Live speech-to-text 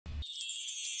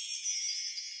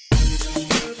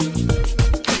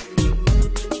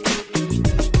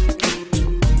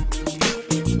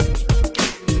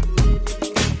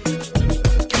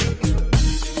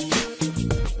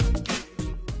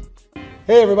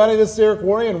everybody, this is Eric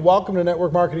Worre, and welcome to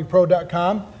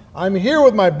NetworkMarketingPro.com. I'm here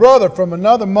with my brother from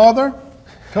another mother,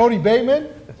 Cody Bateman,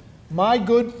 my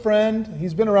good friend.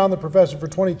 He's been around the profession for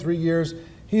 23 years.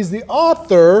 He's the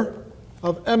author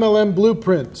of MLM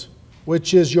BluePrint,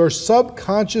 which is your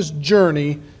subconscious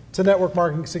journey to network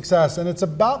marketing success. And it's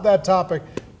about that topic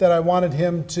that I wanted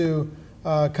him to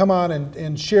come on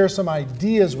and share some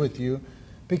ideas with you,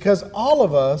 because all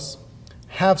of us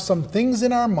have some things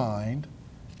in our mind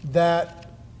that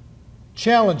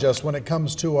challenge us when it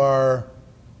comes to our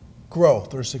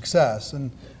growth or success. And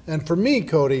for me,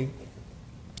 Cody,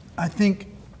 I think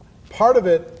part of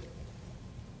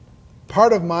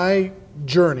my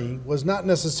journey was not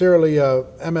necessarily a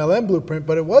MLM blueprint,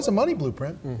 but it was a money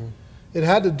blueprint. Mm-hmm. It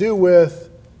had to do with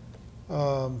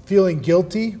feeling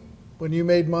guilty when you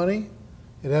made money.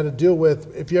 It had to do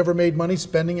with, if you ever made money,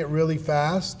 spending it really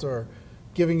fast or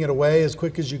giving it away as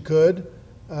quick as you could.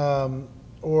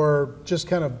 Or just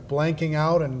kind of blanking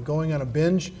out and going on a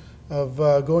binge of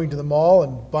going to the mall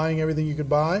and buying everything you could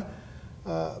buy,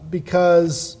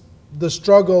 because the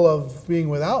struggle of being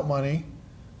without money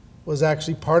was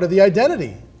actually part of the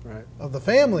identity of the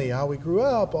family, how we grew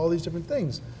up, all these different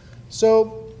things.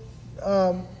 So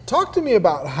talk to me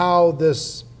about how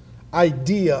this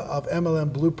idea of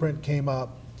MLM Blueprint came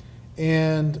up,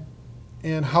 and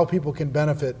how people can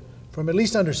benefit from at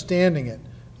least understanding it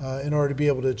in order to be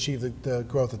able to achieve the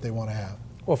growth that they want to have.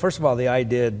 Well, first of all, the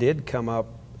idea did come up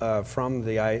from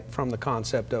the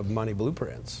concept of money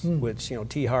blueprints, which, you know,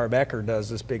 T. Harv Eker does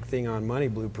this big thing on money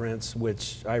blueprints,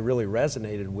 which I really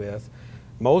resonated with.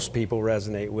 Most people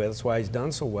resonate with. That's why he's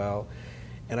done so well.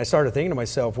 And I started thinking to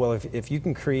myself, well, if you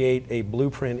can create a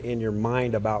blueprint in your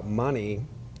mind about money,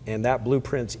 and that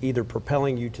blueprint's either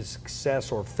propelling you to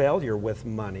success or failure with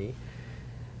money,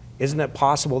 isn't it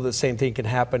possible that the same thing can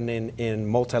happen in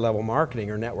multi-level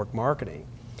marketing or network marketing?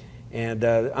 And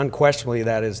unquestionably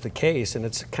that is the case, and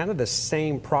it's kind of the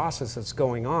same process that's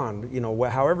going on. You know,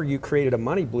 however you created a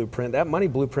money blueprint, that money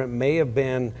blueprint may have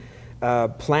been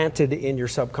planted in your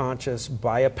subconscious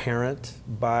by a parent,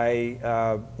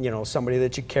 by you know, somebody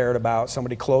that you cared about,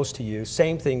 somebody close to you.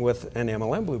 Same thing with an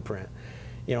MLM blueprint.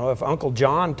 You know, if Uncle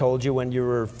John told you when you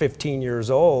were 15 years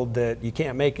old that you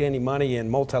can't make any money in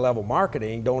multi-level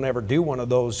marketing, don't ever do one of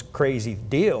those crazy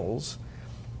deals,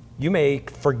 you may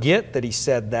forget that he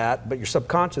said that, but your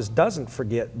subconscious doesn't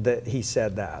forget that he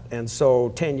said that. And so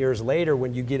 10 years later,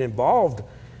 when you get involved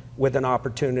with an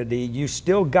opportunity, you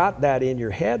still got that in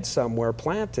your head somewhere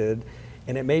planted,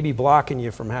 and it may be blocking you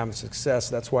from having success.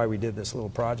 That's why we did this little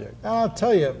project. I'll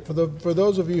tell you, for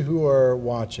those of you who are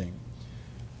watching,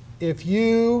 if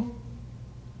you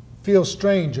feel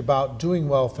strange about doing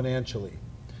well financially,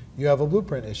 you have a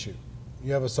blueprint issue.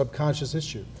 You have a subconscious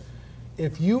issue.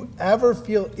 If you ever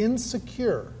feel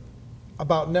insecure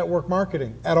about network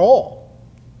marketing at all,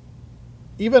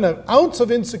 even an ounce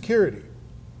of insecurity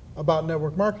about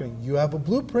network marketing, you have a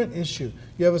blueprint issue.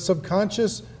 You have a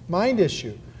subconscious mind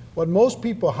issue. What most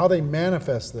people, how they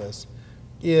manifest this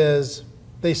is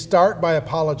they start by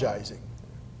apologizing.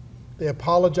 They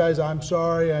apologize, I'm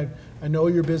sorry, I know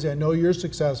you're busy, I know you're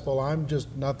successful, I'm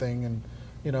just nothing, and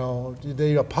you know,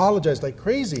 they apologize like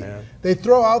crazy. Yeah. They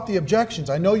throw out the objections.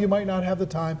 I know you might not have the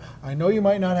time, I know you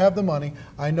might not have the money,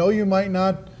 I know you might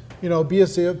not, you know,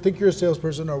 think you're a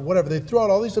salesperson or whatever. They throw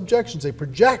out all these objections, they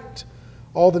project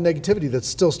all the negativity that's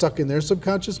still stuck in their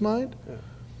subconscious mind. Yeah.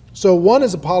 So one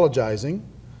is apologizing,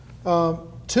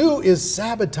 two is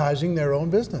sabotaging their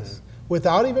own business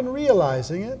without even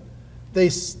realizing it. They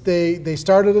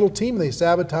start a little team, they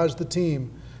sabotage the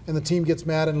team, and the team gets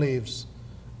mad and leaves,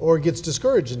 or gets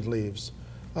discouraged and leaves.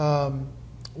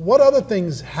 What other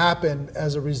things happen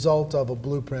as a result of a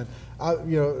blueprint?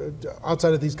 You know,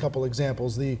 outside of these couple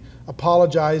examples, the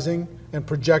apologizing and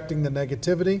projecting the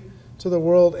negativity to the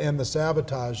world, and the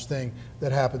sabotage thing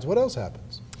that happens. What else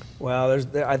happens? Well,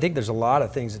 I think there's a lot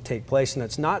of things that take place, and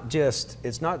it's not just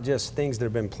things that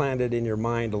have been planted in your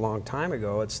mind a long time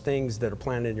ago. It's things that are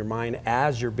planted in your mind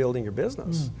as you're building your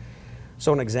business.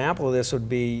 So an example of this would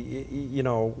be, you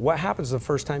know, what happens the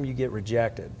first time you get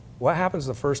rejected? What happens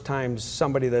the first time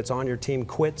somebody that's on your team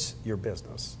quits your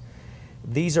business?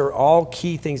 These are all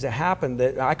key things that happen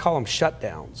that I call them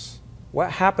shutdowns.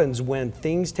 What happens when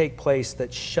things take place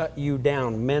that shut you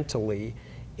down mentally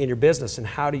in your business, and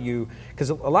how do you, because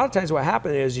a lot of times what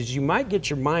happens is you might get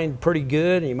your mind pretty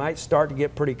good and you might start to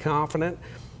get pretty confident,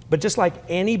 but just like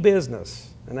any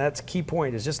business, and that's a key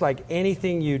point, is just like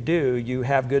anything you do, you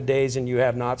have good days and you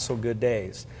have not so good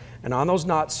days. And on those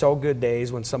not so good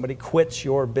days, when somebody quits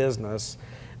your business,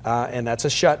 and that's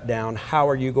a shutdown, how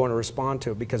are you going to respond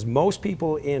to it? Because most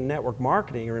people in network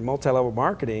marketing or in multi-level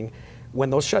marketing, When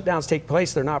those shutdowns take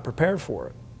place, they're not prepared for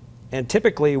it. And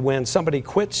typically when somebody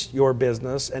quits your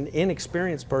business, an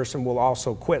inexperienced person will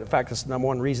also quit. In fact, that's the number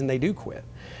one reason they do quit.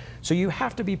 So you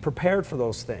have to be prepared for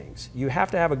those things. You have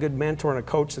to have a good mentor and a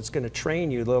coach that's going to train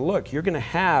you. Look, you're going to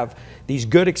have these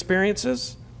good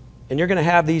experiences and you're going to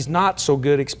have these not so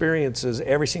good experiences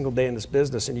every single day in this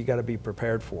business, and you got to be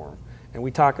prepared for them. And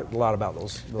we talk a lot about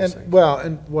those things. Well,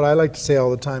 and what I like to say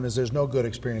all the time is there's no good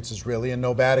experiences really and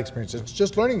no bad experiences. It's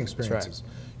just learning experiences.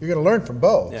 Right. You're going to learn from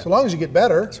both. Yeah. So long as you get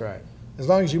better, that's right. As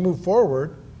long as you move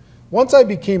forward. Once I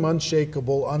became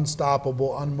unshakable,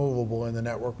 unstoppable, unmovable in the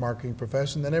network marketing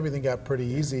profession, then everything got pretty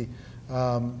easy.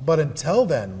 But until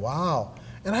then, wow.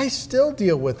 And I still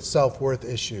deal with self-worth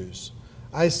issues.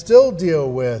 I still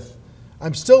deal with,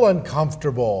 I'm still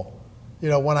uncomfortable, you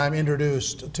know, when I'm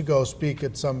introduced to go speak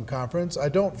at some conference. I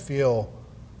feel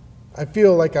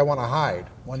like I want to hide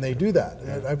when they do that.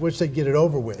 Yeah. I wish they'd get it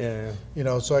over with, you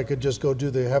know, so I could just go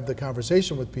have the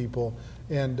conversation with people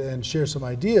and share some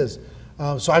ideas.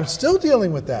 So I'm still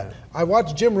dealing with that. I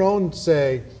watched Jim Rohn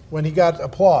say when he got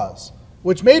applause,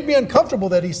 which made me uncomfortable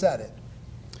that he said it.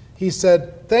 He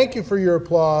said, "Thank you for your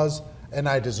applause, and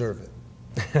I deserve it."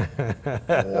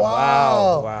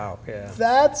 Wow. Wow. Yeah.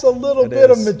 That's a little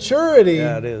bit of maturity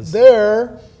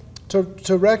there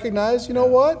to recognize, you know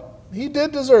what? He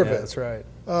did deserve it. That's right.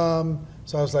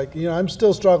 So I was like, you know, I'm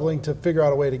still struggling to figure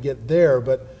out a way to get there,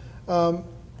 but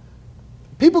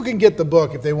people can get the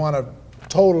book if they want to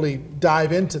totally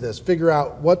dive into this, figure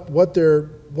out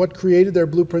what created their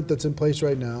blueprint that's in place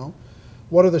right now,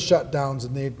 what are the shutdowns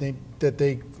that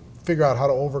they figure out how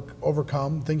to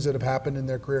overcome, things that have happened in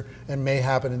their career and may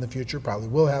happen in the future, probably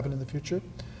will happen in the future.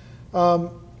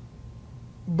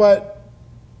 But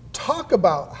talk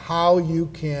about how you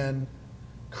can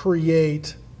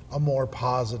create a more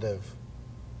positive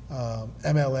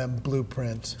MLM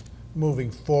blueprint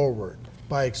moving forward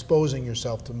by exposing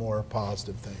yourself to more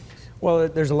positive things. Well,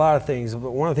 there's a lot of things.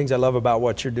 One of the things I love about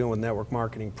what you're doing with Network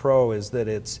Marketing Pro is that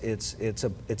it's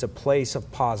a place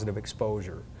of positive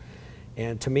exposure.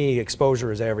 And to me,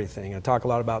 exposure is everything. I talk a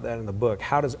lot about that in the book.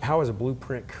 How is a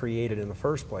blueprint created in the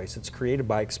first place? It's created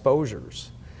by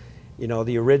exposures. You know,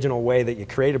 the original way that you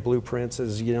created blueprints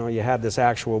is, you know, you had this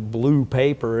actual blue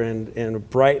paper and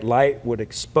bright light would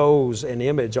expose an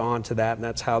image onto that, and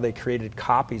that's how they created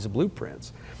copies of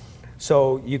blueprints.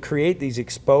 So you create these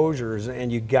exposures,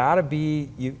 and you gotta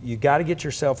get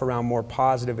yourself around more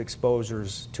positive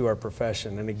exposures to our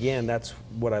profession. And again, that's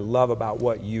what I love about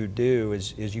what you do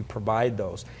is you provide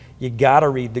those. You gotta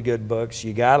read the good books,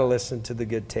 you gotta listen to the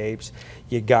good tapes,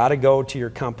 you gotta go to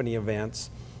your company events.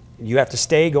 You have to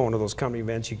stay going to those company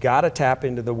events. You got to tap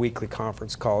into the weekly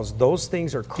conference calls. Those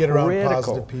things are critical. Get around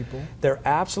positive people. They're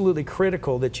absolutely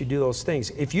critical that you do those things.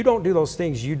 If you don't do those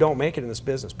things, you don't make it in this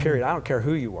business, period. I don't care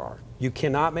who you are. You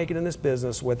cannot make it in this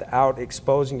business without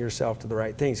exposing yourself to the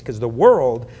right things, because the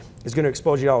world is going to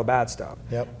expose you to all the bad stuff.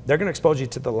 Yep. They're going to expose you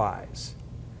to the lies.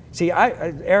 See,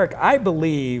 Eric, I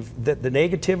believe that the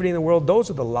negativity in the world, those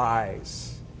are the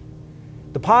lies.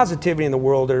 The positivity in the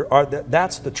world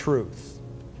that's the truth.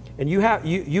 And you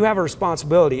have a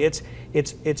responsibility.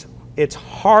 It's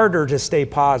harder to stay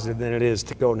positive than it is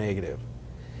to go negative.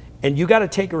 And you got to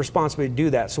take a responsibility to do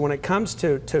that. So when it comes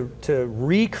to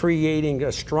recreating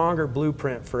a stronger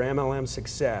blueprint for MLM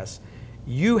success,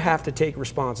 you have to take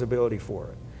responsibility for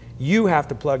it. You have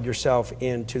to plug yourself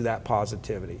into that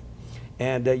positivity.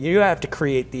 And you have to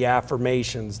create the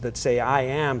affirmations that say, I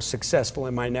am successful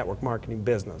in my network marketing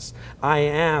business. I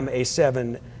am a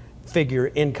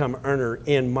 7-figure income earner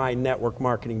in my network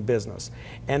marketing business.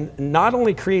 And not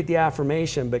only create the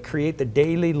affirmation, but create the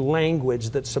daily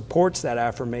language that supports that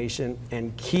affirmation,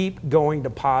 and keep going to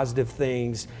positive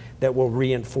things that will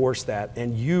reinforce that,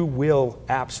 and you will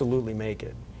absolutely make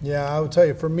it. Yeah, I would tell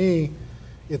you, for me,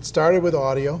 it started with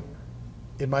audio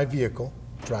in my vehicle,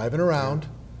 driving around.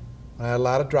 I had a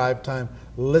lot of drive time,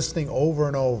 listening over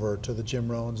and over to the Jim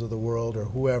Rohns of the world or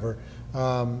whoever,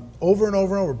 over and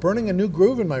over and over, burning a new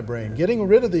groove in my brain, getting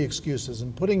rid of the excuses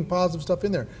and putting positive stuff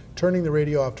in there, turning the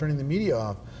radio off, turning the media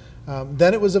off.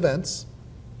 Then it was events.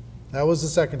 That was the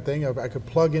second thing. I could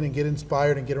plug in and get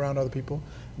inspired and get around other people.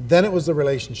 Then it was the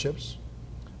relationships,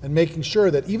 and making sure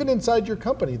that even inside your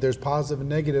company, there's positive and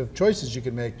negative choices you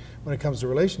can make when it comes to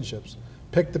relationships.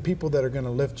 Pick the people that are going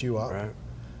to lift you up. Right.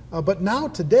 But now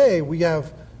today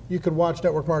you could watch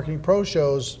Network Marketing Pro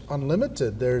shows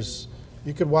unlimited.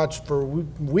 You could watch for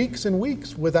weeks and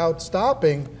weeks without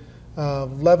stopping,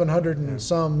 1,100 and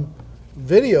some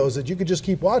videos that you could just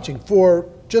keep watching for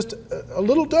just a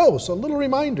little dose, a little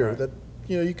reminder that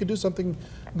you could do something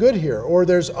good here. Or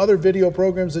there's other video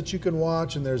programs that you can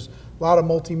watch, and there's a lot of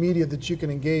multimedia that you can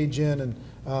engage in,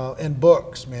 and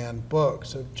books, man.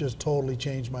 Books have just totally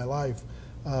changed my life.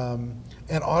 And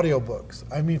audiobooks.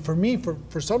 I mean, for me,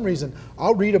 for some reason,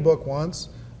 I'll read a book once,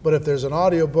 but if there's an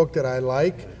audiobook that I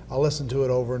like, I'll listen to it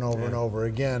over and over and over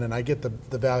again, and I get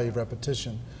the value of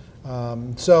repetition.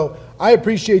 So I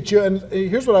appreciate you, and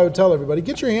here's what I would tell everybody.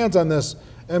 Get your hands on this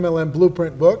MLM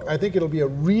BluePrint book. I think it'll be a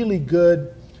really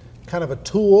good kind of a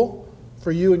tool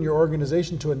for you and your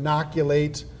organization to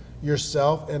inoculate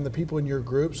yourself and the people in your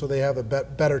group so they have a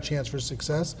better chance for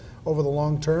success over the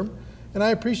long term. And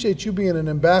I appreciate you being an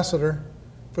ambassador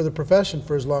for the profession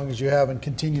for as long as you have, and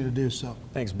continue to do so.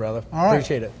 Thanks, brother. All right.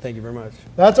 Appreciate it. Thank you very much.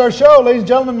 That's our show, ladies and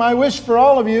gentlemen. My wish for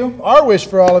all of you, our wish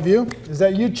for all of you, is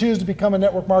that you choose to become a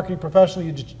network marketing professional.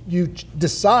 You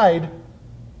decide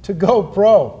to go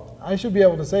pro. I should be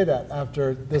able to say that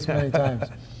after this many times,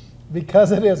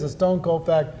 because it is a stone cold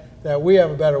fact that we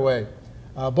have a better way.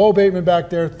 Bo Bateman back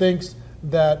there thinks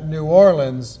that New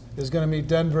Orleans is going to meet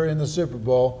Denver in the Super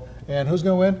Bowl, and who's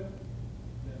going to win?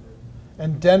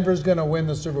 And Denver's going to win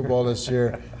the Super Bowl this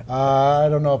year. I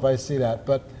don't know if I see that.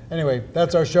 But anyway,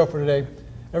 that's our show for today.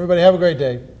 Everybody have a great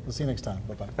day. We'll see you next time.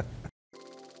 Bye-bye.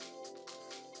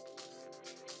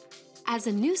 As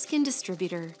a new skin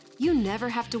distributor, you never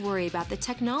have to worry about the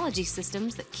technology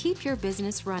systems that keep your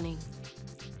business running.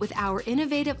 With our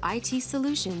innovative IT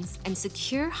solutions and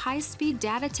secure high-speed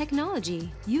data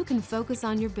technology, you can focus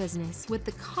on your business with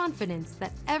the confidence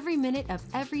that every minute of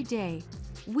every day,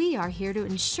 we are here to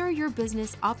ensure your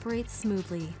business operates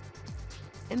smoothly.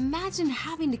 Imagine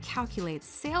having to calculate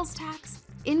sales tax,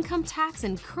 income tax,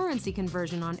 and currency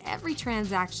conversion on every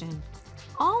transaction,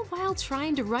 all while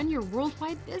trying to run your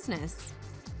worldwide business.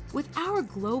 With our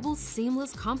global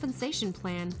seamless compensation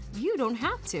plan, you don't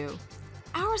have to.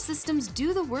 Our systems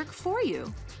do the work for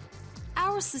you.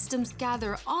 Our systems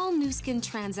gather all Nu Skin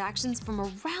transactions from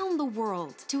around the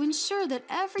world to ensure that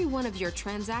every one of your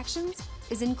transactions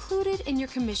is included in your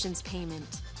commissions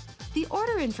payment. The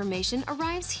order information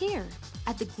arrives here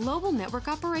at the Global Network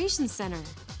Operations Center.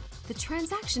 The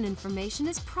transaction information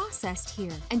is processed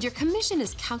here, and your commission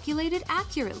is calculated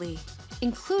accurately,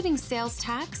 including sales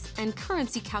tax and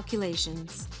currency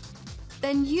calculations.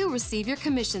 Then you receive your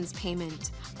commissions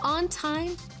payment on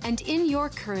time and in your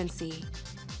currency.